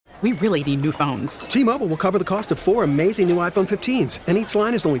We really need new phones. T-Mobile will cover the cost of 4 amazing new iPhone 15s, and each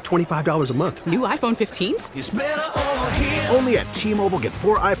line is only $25 a month. New iPhone 15s? It's better over here. Only at T-Mobile, get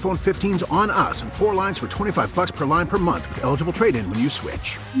 4 iPhone 15s on us and 4 lines for $25 per line per month with eligible trade-in when you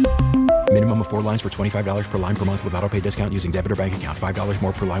switch. Minimum of 4 lines for $25 per line per month with autopay discount using debit or bank account. $5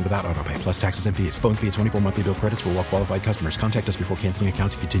 more per line without autopay, plus taxes and fees. Phone fee at 24 monthly bill credits for well-qualified customers. Contact us before canceling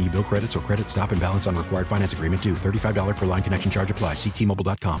account to continue bill credits or credit stop and balance on required finance agreement due. $35 per line connection charge applies. See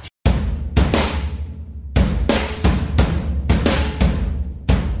T-Mobile.com.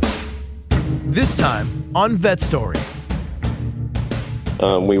 This time on Vet Story.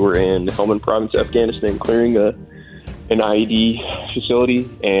 We were in Helmand Province, Afghanistan, clearing an IED facility,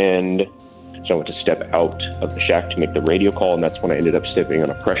 and so I went to step out of the shack to make the radio call, and that's when I ended up stepping on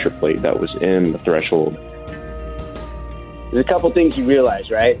a pressure plate that was in the threshold. There's a couple things you realize,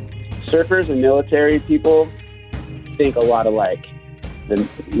 right? Surfers and military people think a lot alike.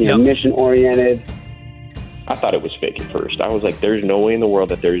 Mission-oriented. I thought it was fake at first. I was like, there's no way in the world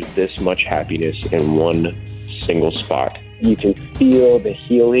that there's this much happiness in one single spot. You can feel the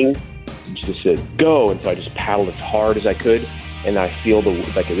healing. Just said, go. And so I just paddled as hard as I could. And I feel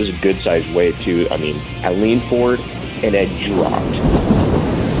it was a good sized wave too. I mean, I leaned forward and I dropped.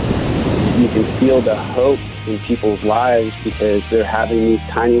 You can feel the hope in people's lives because they're having these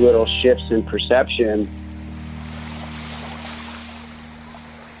tiny little shifts in perception.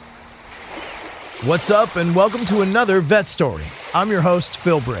 What's up, and welcome to another Vet Story. I'm your host,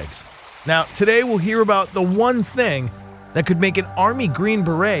 Phil Briggs. Now, today we'll hear about the one thing that could make an Army Green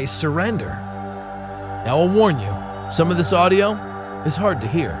Beret surrender. Now, I'll warn you, some of this audio is hard to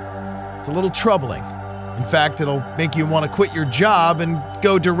hear. It's a little troubling. In fact, it'll make you want to quit your job and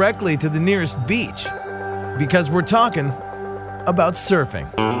go directly to the nearest beach, because we're talking about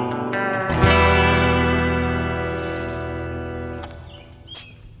surfing.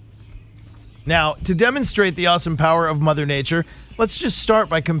 Now, to demonstrate the awesome power of Mother Nature, let's just start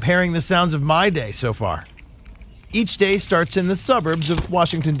by comparing the sounds of my day so far. Each day starts in the suburbs of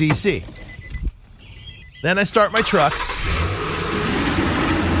Washington, D.C. Then I start my truck.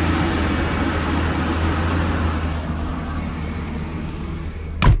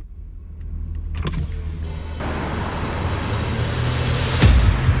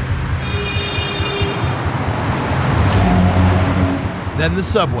 Then the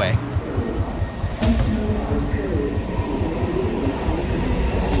subway.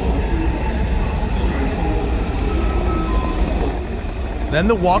 Then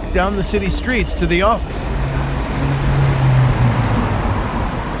the walk down the city streets to the office.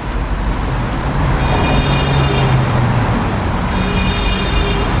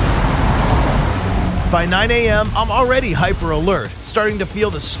 By 9 a.m., I'm already hyper alert, starting to feel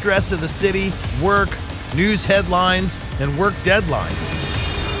the stress of the city, work, news headlines, and work deadlines.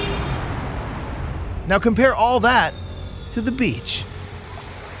 Now compare all that to the beach.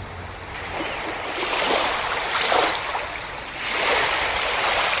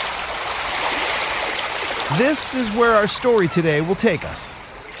 This is where our story today will take us.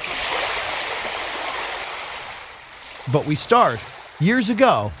 But we start years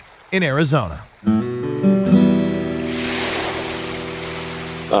ago in Arizona.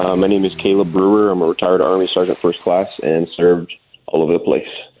 My name is Caleb Brewer. I'm a retired Army Sergeant First Class and served all over the place.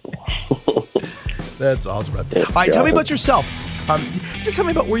 That's awesome. All right, tell me about yourself. Just tell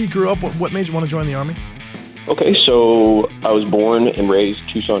me about where you grew up, what made you want to join the Army? Okay, so I was born and raised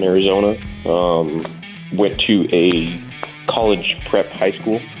Tucson, Arizona. Went to a college prep high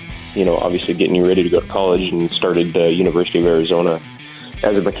school, obviously getting ready to go to college, and started the University of Arizona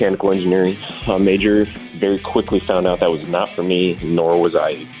as a mechanical engineering major. Very quickly found out that was not for me, nor was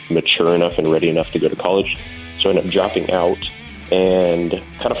I mature enough and ready enough to go to college. So I ended up dropping out and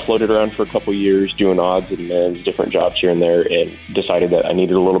kind of floated around for a couple of years doing odds and ends, different jobs here and there, and decided that I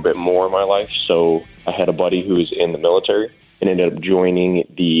needed a little bit more in my life. So I had a buddy who was in the military and ended up joining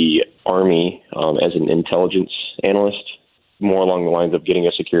the Army as an intelligence analyst, more along the lines of getting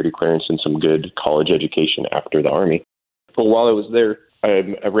a security clearance and some good college education after the Army. But while I was there,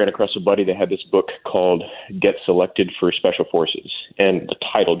 I ran across a buddy that had this book called Get Selected for Special Forces, and the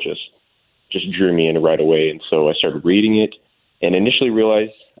title just drew me in right away. And so I started reading it and initially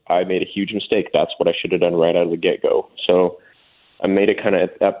realized I made a huge mistake. That's what I should have done right out of the get-go. So I made it kind of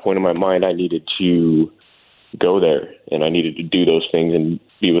at that point in my mind, I needed to go there and I needed to do those things and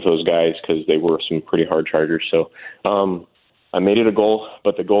be with those guys because they were some pretty hard chargers. So I made it a goal,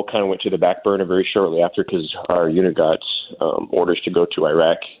 but the goal kind of went to the back burner very shortly after because our unit got orders to go to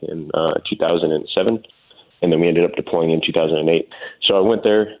Iraq in 2007, and then we ended up deploying in 2008. So I went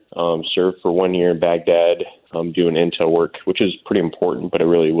there, served for 1 year in Baghdad, doing intel work, which is pretty important, but it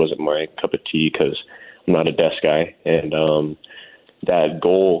really wasn't my cup of tea because I'm not a desk guy. And that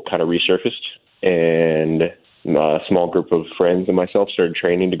goal kind of resurfaced, and a small group of friends and myself started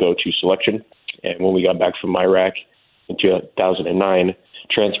training to go to selection. And when we got back from Iraq in 2009,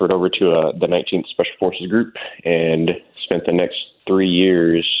 transferred over to the 19th Special Forces Group and spent the next 3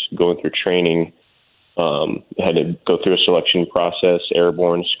 years going through training. Had to go through a selection process,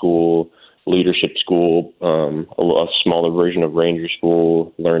 airborne school, leadership school, a smaller version of Ranger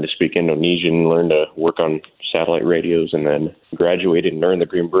School, learned to speak Indonesian, learned to work on satellite radios, and then graduated and earned the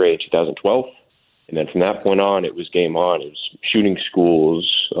Green Beret in 2012. And then from that point on, it was game on. It was shooting schools,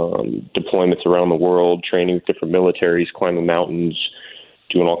 deployments around the world, training with different militaries, climbing mountains,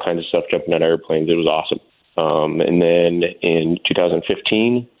 doing all kinds of stuff, jumping out of airplanes. It was awesome. And then in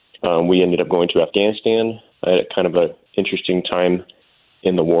 2015, we ended up going to Afghanistan at kind of an interesting time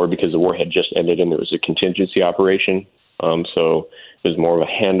in the war because the war had just ended and it was a contingency operation. So it was more of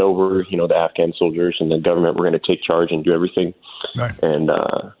a handover, the Afghan soldiers and the government were going to take charge and do everything. Right. And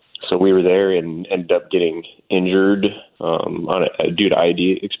so we were there and ended up getting injured due to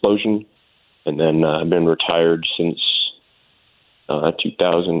IED explosion. And then I've been retired since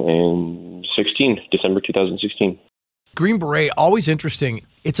 2016, December 2016. Green Beret, always interesting.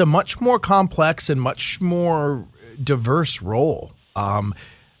 It's a much more complex and much more diverse role.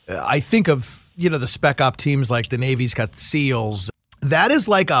 I think of, the spec op teams like the Navy's got SEALs. That is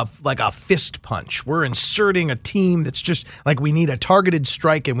like a fist punch. We're inserting a team that's just like we need a targeted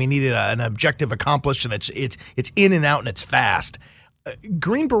strike and we need an objective accomplished, and it's in and out and it's fast.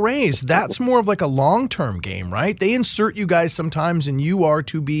 Green Berets, that's more of like a long-term game, right? They insert you guys sometimes and you are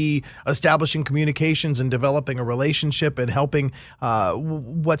to be establishing communications and developing a relationship and helping,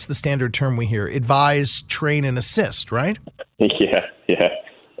 what's the standard term we hear? Advise, train, and assist, right? Yeah.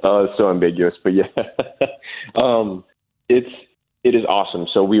 It's so ambiguous, but yeah. It is awesome.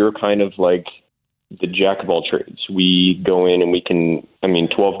 So we were kind of like the jack of all trades. We go in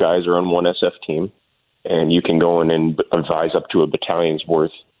and 12 guys are on one SF team. And you can go in and advise up to a battalion's worth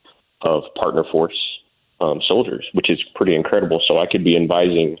of partner force soldiers, which is pretty incredible. So I could be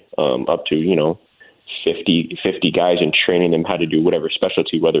advising up to, 50 guys and training them how to do whatever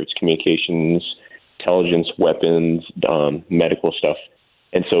specialty, whether it's communications, intelligence, weapons, medical stuff.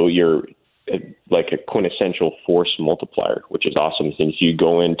 And so you're like a quintessential force multiplier, which is awesome. Since you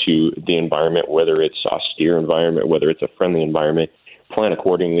go into the environment, whether it's austere environment, whether it's a friendly environment, plan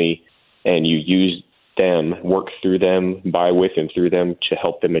accordingly, and you use them, work through them, by, with, and through them to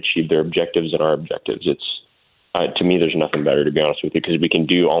help them achieve their objectives and our objectives. It's to me, there's nothing better, to be honest with you, because we can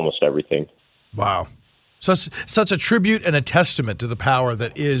do almost everything. Wow. Such a tribute and a testament to the power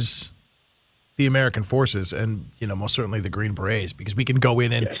that is the American forces and, most certainly the Green Berets, because we can go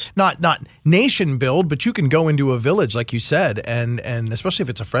in and not nation build, but you can go into a village, like you said, and especially if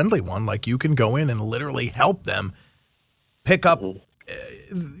it's a friendly one, like you can go in and literally help them pick up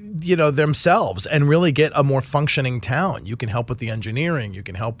themselves and really get a more functioning town. You can help with the engineering. You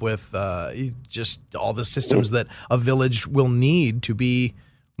can help with just all the systems that a village will need to be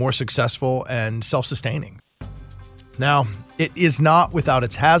more successful and self-sustaining. Now, it is not without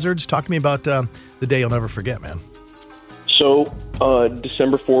its hazards. Talk to me about the day you'll never forget, man. So,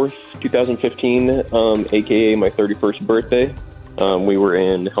 December 4th, 2015, a.k.a. my 31st birthday, we were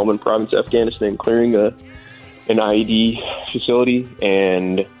in Helmand Province, Afghanistan, clearing an IED facility,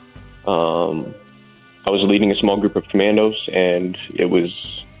 and I was leading a small group of commandos, and it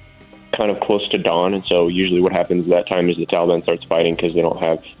was kind of close to dawn, and so usually what happens at that time is the Taliban starts fighting because they don't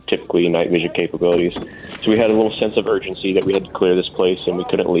have typically night vision capabilities. So we had a little sense of urgency that we had to clear this place, and we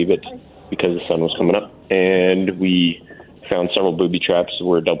couldn't leave it because the sun was coming up. And we found several booby traps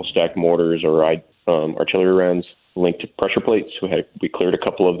where double-stacked mortars or artillery rounds linked to pressure plates. We cleared a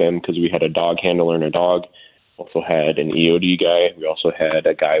couple of them because we had a dog handler and a dog. Also had an EOD guy. We also had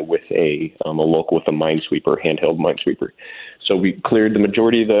a guy with a local with a minesweeper, handheld minesweeper. So we cleared the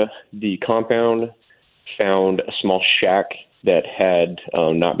majority of the compound, found a small shack that had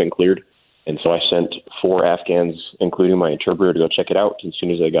not been cleared. And so I sent 4 Afghans, including my interpreter, to go check it out. As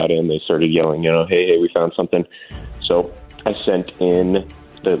soon as they got in, they started yelling, hey, we found something. So I sent in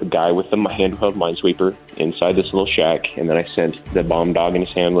the guy with the handheld minesweeper inside this little shack, and then I sent the bomb dog and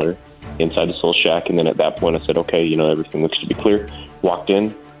his handler inside this little shack. And then at that point I said, okay, everything looks to be clear. Walked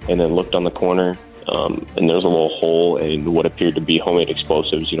in and then looked on the corner, and there was a little hole in what appeared to be homemade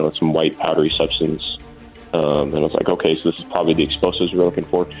explosives, some white powdery substance. And I was like, okay, so this is probably the explosives we're looking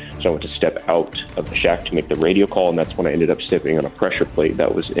for. So I went to step out of the shack to make the radio call, and that's when I ended up stepping on a pressure plate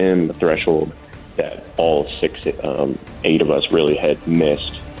that was in the threshold that all 8 of us really had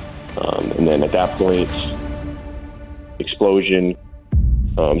missed. And then at that point, explosion.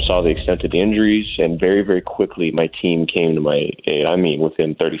 Saw the extent of the injuries, and very, very quickly my team came to my aid. I mean,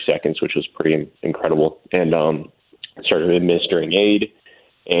 within 30 seconds, which was pretty incredible. And started administering aid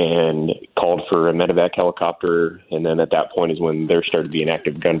and called for a medevac helicopter. And then at that point is when there started being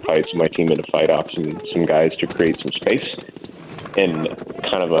active gunfights. My team had to fight off some guys to create some space. And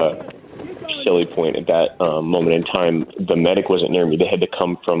kind of a silly point at that moment in time, the medic wasn't near me. They had to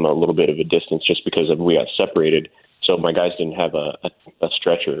come from a little bit of a distance just because we got separated. So my guys didn't have a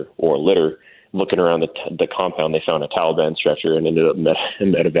stretcher or a litter. Looking around the compound, they found a Taliban stretcher and ended up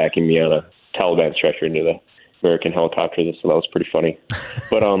medevacing me on a Taliban stretcher into the American helicopter. So that was pretty funny.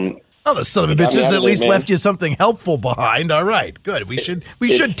 But oh, the son of a bitch has at least left you something helpful behind. All right, good. We should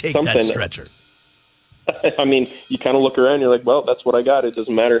take that stretcher. I mean, you kind of look around, you're like, well, that's what I got. It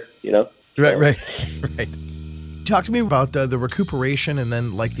doesn't matter, you know? Right. Talk to me about the recuperation and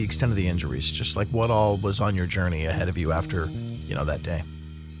then like the extent of the injuries, just like what all was on your journey ahead of you after, that day.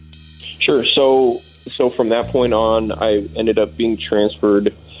 Sure. So from that point on, I ended up being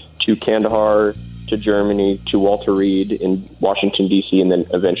transferred to Kandahar, to Germany, to Walter Reed in Washington, D.C., and then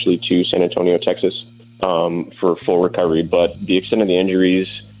eventually to San Antonio, Texas, for full recovery. But the extent of the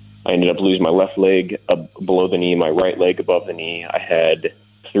injuries, I ended up losing my left leg below the knee, my right leg above the knee. I had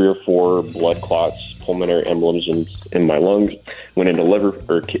 3 or 4 blood clots, pulmonary emblems in my lungs, went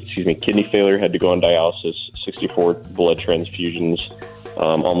into kidney failure, had to go on dialysis, 64 blood transfusions,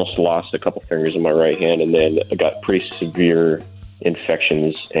 almost lost a couple fingers in my right hand, and then I got pretty severe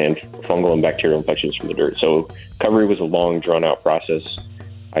infections and fungal and bacterial infections from the dirt. So recovery was a long, drawn-out process.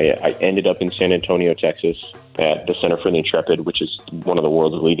 I ended up in San Antonio, Texas, at the Center for the Intrepid, which is one of the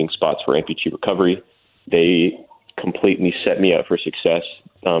world's leading spots for amputee recovery. They completely set me up for success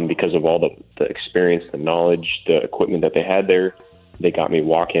because of all the experience, the knowledge, the equipment that they had there. They got me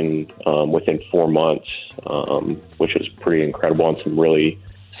walking within 4 months, which was pretty incredible, on some really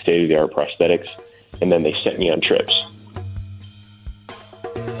state-of-the-art prosthetics. And then they sent me on trips.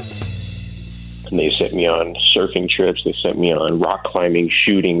 And they sent me on surfing trips. They sent me on rock climbing,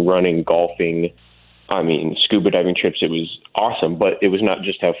 shooting, running, golfing. I mean, scuba diving trips. It was awesome, but it was not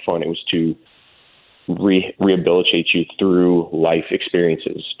just to have fun. It was to rehabilitate you through life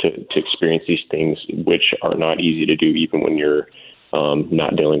experiences, to experience these things, which are not easy to do even when you're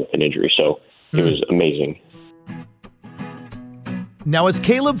not dealing with an injury. So it was amazing. Now, as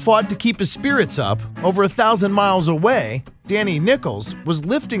Caleb fought to keep his spirits up, over 1,000 miles away, Danny Nichols was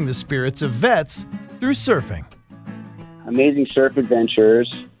lifting the spirits of vets through surfing. Amazing Surf Adventures.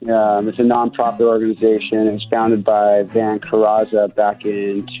 It's a nonprofit organization. It was founded by Van Carrazza back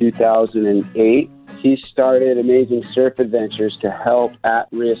in 2008. He started Amazing Surf Adventures to help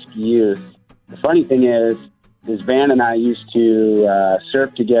at-risk youth. The funny thing is Van and I used to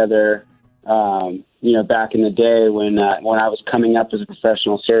surf together, back in the day when I was coming up as a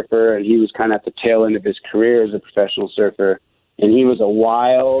professional surfer, and he was kind of at the tail end of his career as a professional surfer. And he was a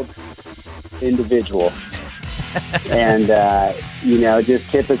wild individual. And,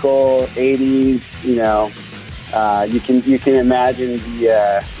 just typical 80s, you can imagine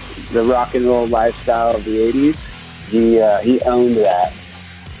the rock and roll lifestyle of the 80s. He owned that.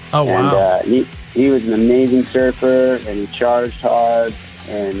 Oh, wow. And he was an amazing surfer, and he charged hard,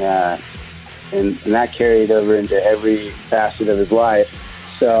 and that carried over into every facet of his life.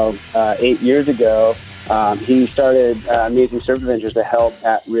 So 8 years ago, he started Amazing Surf Adventures to help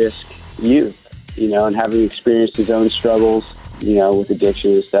at-risk youth, and having experienced his own struggles, with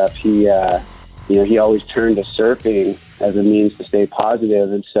addiction and stuff. He always turned to surfing as a means to stay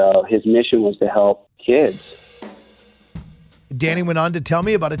positive, and so his mission was to help kids. Danny went on to tell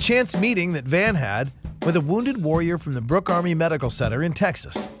me about a chance meeting that Van had with a wounded warrior from the Brooke Army Medical Center in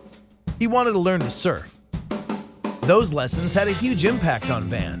Texas. He wanted to learn to surf. Those lessons had a huge impact on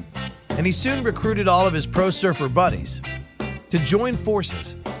Van, and he soon recruited all of his pro surfer buddies to join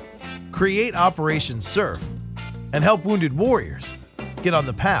forces, create Operation Surf, and help wounded warriors get on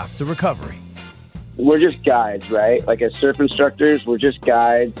the path to recovery. We're just guides, right? Like as surf instructors, we're just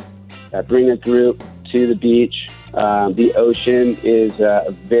guides that bring a group to the beach. The ocean is a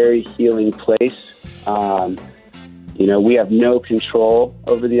very healing place. We have no control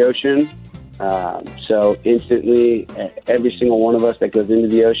over the ocean. So instantly, every single one of us that goes into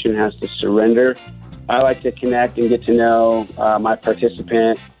the ocean has to surrender. I like to connect and get to know my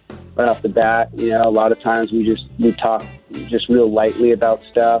participant right off the bat. A lot of times we talk just real lightly about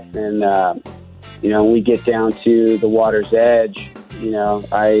stuff. And, when we get down to the water's edge,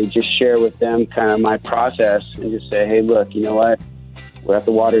 I just share with them kind of my process and just say, hey, look, you know what? We're at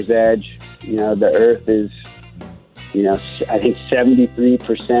the water's edge. The earth is, I think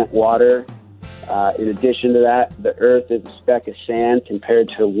 73% water. In addition to that, the Earth is a speck of sand compared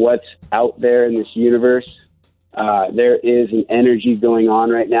to what's out there in this universe. There is an energy going on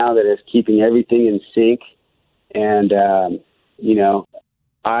right now that is keeping everything in sync. And,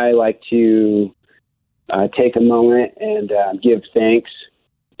 I like to take a moment and give thanks,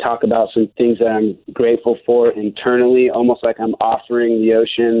 talk about some things that I'm grateful for internally, almost like I'm offering the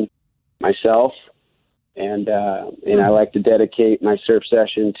ocean myself. And I like to dedicate my surf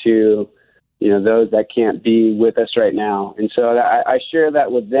session to, those that can't be with us right now. And so I share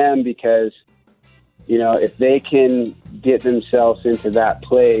that with them because, if they can get themselves into that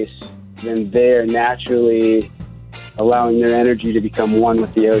place, then they're naturally allowing their energy to become one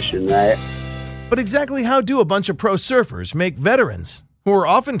with the ocean, right? But exactly how do a bunch of pro surfers make veterans, who are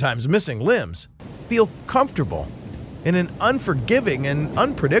oftentimes missing limbs, feel comfortable in an unforgiving and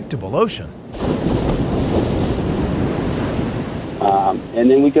unpredictable ocean? And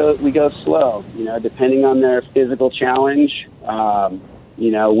then we go slow, depending on their physical challenge.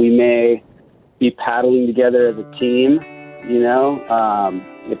 We may be paddling together as a team,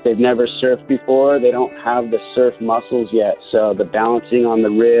 if they've never surfed before, they don't have the surf muscles yet. So the balancing on the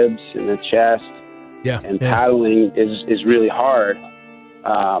ribs and the chest and paddling is really hard.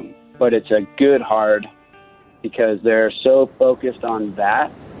 But it's a good hard because they're so focused on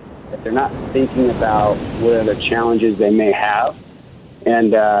that they're not thinking about what other challenges they may have.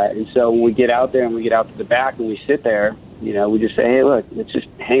 And so when we get out there and we get out to the back and we sit there, we just say, hey, look, let's just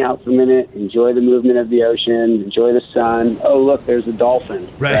hang out for a minute, enjoy the movement of the ocean, enjoy the sun. Oh, look, there's a dolphin,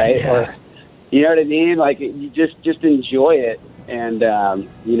 right? Yeah. Or, you know what I mean? Like, you just enjoy it and,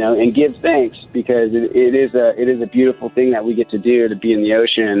 and give thanks because it is a beautiful thing that we get to do, to be in the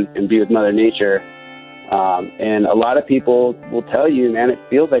ocean and be with Mother Nature. And a lot of people will tell you, man, it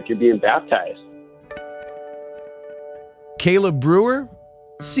feels like you're being baptized. Caleb Brewer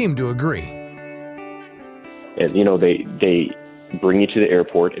seemed to agree. And, they bring you to the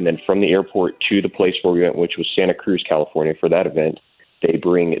airport, and then from the airport to the place where we went, which was Santa Cruz, California, for that event, they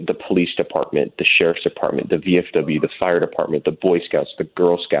bring the police department, the sheriff's department, the VFW, the fire department, the Boy Scouts, the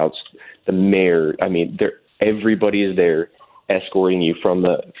Girl Scouts, the mayor. I mean, everybody is there escorting you from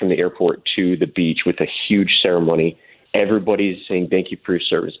the airport to the beach with a huge ceremony. Everybody's saying thank you for your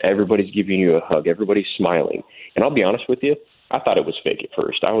service. Everybody's giving you a hug. Everybody's smiling. And I'll be honest with you, I thought it was fake at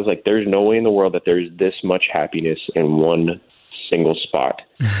first. I was like, there's no way in the world that there's this much happiness in one single spot.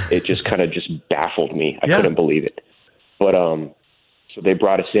 It just kind of just baffled me. I couldn't believe it. But so they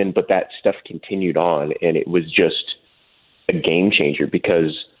brought us in, but that stuff continued on, and it was just a game changer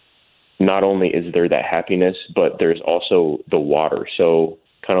because not only is there that happiness, but there's also the water. So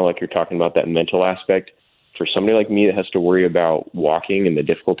kind of like you're talking about that mental aspect, for somebody like me that has to worry about walking and the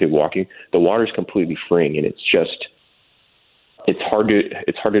difficulty of walking, the water is completely freeing, and it's hard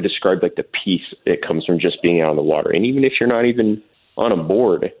to describe like the peace that comes from just being out on the water. And even if you're not even on a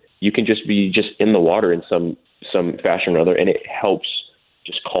board, you can just be just in the water in some fashion or other, and it helps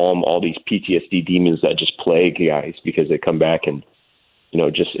just calm all these PTSD demons that just plague guys because they come back and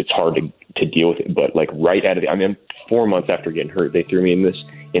it's hard to deal with it. But like right out of 4 months after getting hurt, they threw me in this,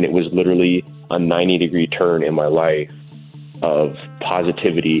 and it was literally a 90-degree turn in my life of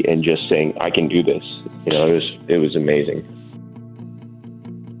positivity and just saying, I can do this. It was amazing.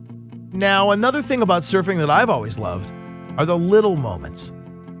 Now, another thing about surfing that I've always loved are the little moments,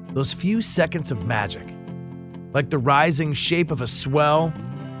 those few seconds of magic, like the rising shape of a swell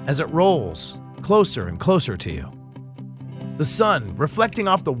as it rolls closer and closer to you. The sun reflecting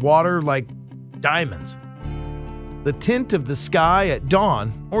off the water like diamonds. The tint of the sky at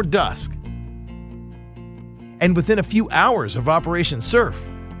dawn or dusk. And within a few hours of Operation Surf,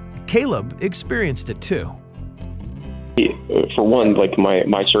 Caleb experienced it too. For one, like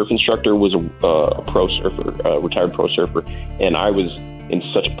my surf instructor was a pro surfer, a retired pro surfer, and I was in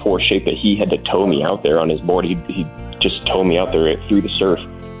such poor shape that he had to tow me out there on his board. He just towed me out there through the surf.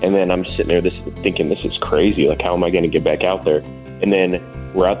 And then I'm sitting there thinking, this is crazy. Like, how am I going to get back out there? And then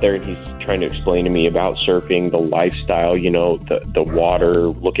we're out there and he's trying to explain to me about surfing, the lifestyle, the water,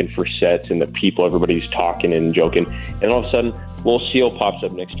 looking for sets and the people, everybody's talking and joking. And all of a sudden, a little seal pops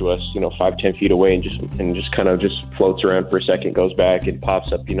up next to us, 5-10 feet away and just kind of just floats around for a second, goes back and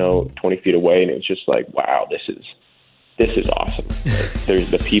pops up, 20 feet away. And it's just like, wow, this is awesome.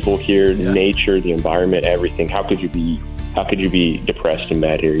 There's the people here, nature, the environment, everything. How could you be depressed and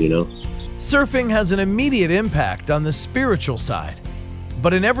mad here, Surfing has an immediate impact on the spiritual side.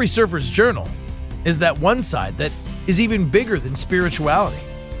 But in every surfer's journal is that one side that is even bigger than spirituality.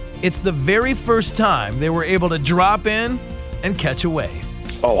 It's the very first time they were able to drop in and catch a wave.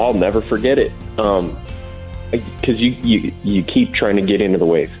 Oh, I'll never forget it. Because you keep trying to get into the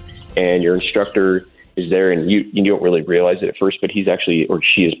wave. and your instructor is there, and you don't really realize it at first, but he's actually, or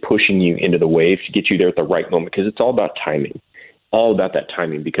she is pushing you into the wave to get you there at the right moment, because it's all about timing, all about that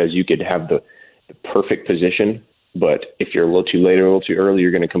timing, because you could have the perfect position, but if you're a little too late or a little too early,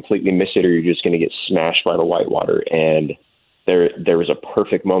 you're going to completely miss it, or you're just going to get smashed by the white water. And there was a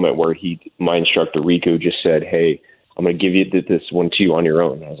perfect moment where my instructor, Riku, just said, "Hey, I'm going to give you this one too on your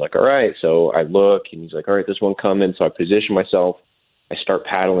own." And I was like, all right. So I look, and he's like, all right, this one coming. So I position myself. I start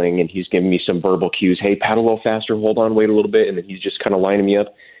paddling, and he's giving me some verbal cues. Hey, paddle a little faster. Hold on, wait a little bit. And then he's just kind of lining me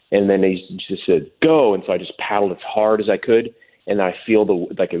up. And then he just said, go. And so I just paddled as hard as I could. And I feel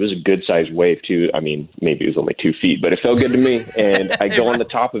it was a good sized wave too. I mean, maybe it was only 2 feet, but it felt good to me. And I go on the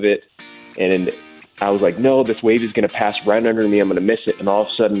top of it, and I was like, no, this wave is going to pass right under me. I'm going to miss it. And all of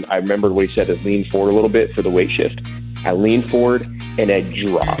a sudden, I remembered what he said, to lean forward a little bit for the weight shift. I leaned forward, and I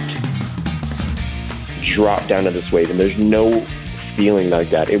dropped down to this wave. And there's no feeling like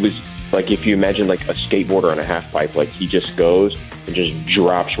that. It was like if you imagine like a skateboarder on a half pipe, like he just goes and just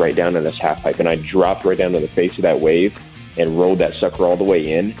drops right down in this half pipe. And I dropped right down to the face of that wave and rode that sucker all the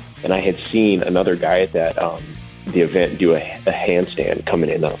way in. And I had seen another guy at that the event do a handstand coming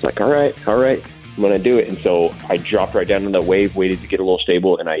in. And I was like, all right, I'm going to do it. And so I dropped right down in the wave, waited to get a little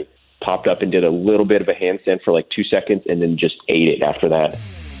stable, and I popped up and did a little bit of a handstand for like 2 seconds, and then just ate it after that.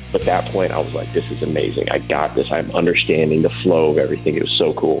 But at that point, I was like, this is amazing. I got this. I'm understanding the flow of everything. It was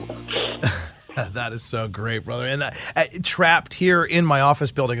so cool. That is so great, brother. And trapped here in my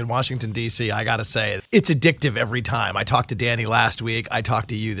office building in Washington, D.C., I got to say, it's addictive every time. I talked to Danny last week. I talked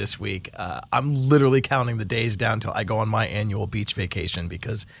to you this week. I'm literally counting the days down till I go on my annual beach vacation,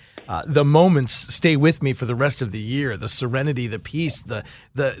 because the moments stay with me for the rest of the year. The serenity, the peace, the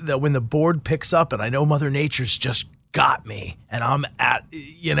when the board picks up and I know Mother Nature's just got me, and I'm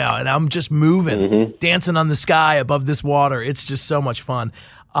and I'm just moving, dancing on the sky above this water. It's just so much fun.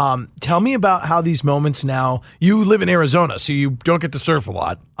 Tell me about how these moments now, you live in Arizona, so you don't get to surf a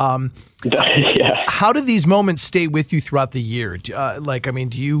lot. Yeah. How do these moments stay with you throughout the year? Do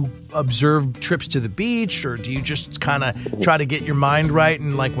you observe trips to the beach, or do you just kind of try to get your mind right,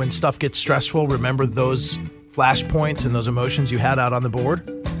 and like when stuff gets stressful, remember those flashpoints and those emotions you had out on the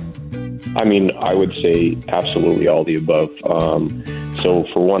board? I mean, I would say absolutely all the above. So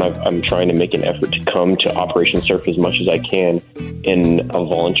for one, I'm trying to make an effort to come to Operation Surf as much as I can in a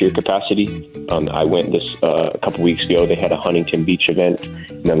volunteer capacity. I went a couple weeks ago. They had a Huntington Beach event.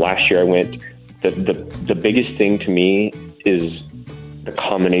 And then last year I went. The biggest thing to me is the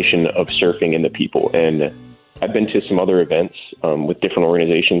combination of surfing and the people. And I've been to some other events with different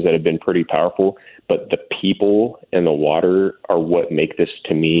organizations that have been pretty powerful, but the people and the water are what make this,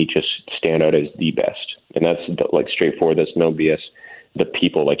 to me, just stand out as the best. And that's like straightforward. That's no BS. The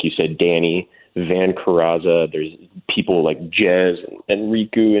people, like you said, Danny, Van Carrazza, there's people like Jez and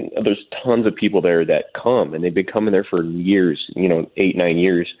Riku, and there's tons of people there that come, and they've been coming there for years, 8-9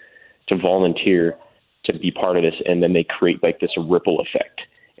 years, to volunteer to be part of this. And then they create like this ripple effect.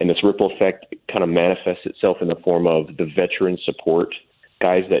 And this ripple effect kind of manifests itself in the form of the veteran support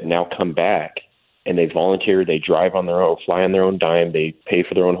guys that now come back and they volunteer, they drive on their own, fly on their own dime, they pay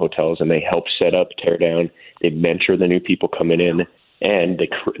for their own hotels, and they help set up, tear down, they mentor the new people coming in, and they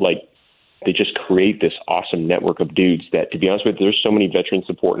just create this awesome network of dudes that, to be honest with you, there's so many veteran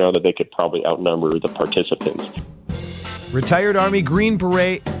support now that they could probably outnumber the participants. Retired Army Green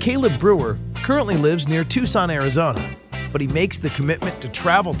Beret Caleb Brewer currently lives near Tucson, Arizona, but he makes the commitment to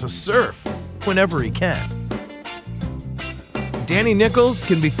travel to surf whenever he can. Danny Nichols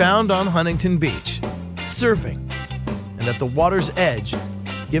can be found on Huntington Beach, surfing, and at the water's edge,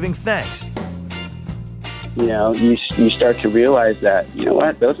 giving thanks. You start to realize that,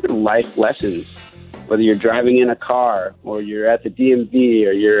 those are life lessons. Whether you're driving in a car, or you're at the DMV,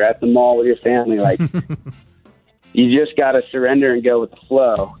 or you're at the mall with your family, you just got to surrender and go with the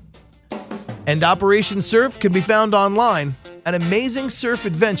flow. And Operation Surf can be found online at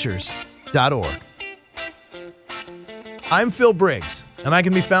amazingsurfadventures.org. I'm Phil Briggs, and I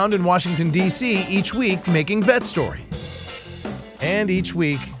can be found in Washington, D.C. each week making Vet Story. And each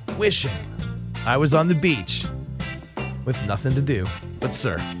week wishing I was on the beach with nothing to do but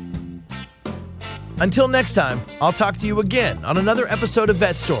surf. Until next time, I'll talk to you again on another episode of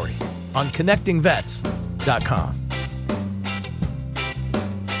Vet Story on connectingvets.com.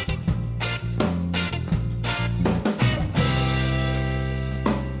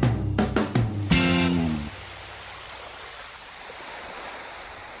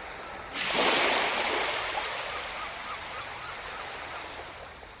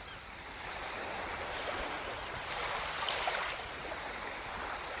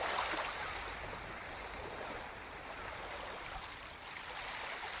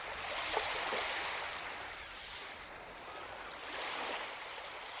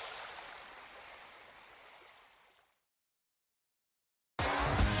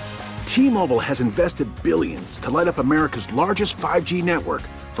 T-Mobile has invested billions to light up America's largest 5G network,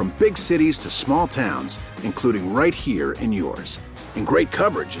 from big cities to small towns, including right here in yours. And great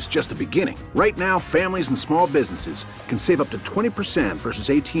coverage is just the beginning. Right now, families and small businesses can save up to 20% versus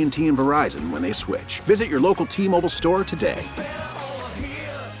AT&T and Verizon when they switch. Visit your local T-Mobile store today.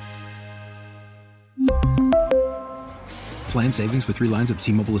 Plan savings with 3 lines of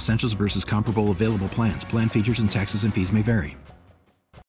T-Mobile Essentials versus comparable available plans. Plan features and taxes and fees may vary.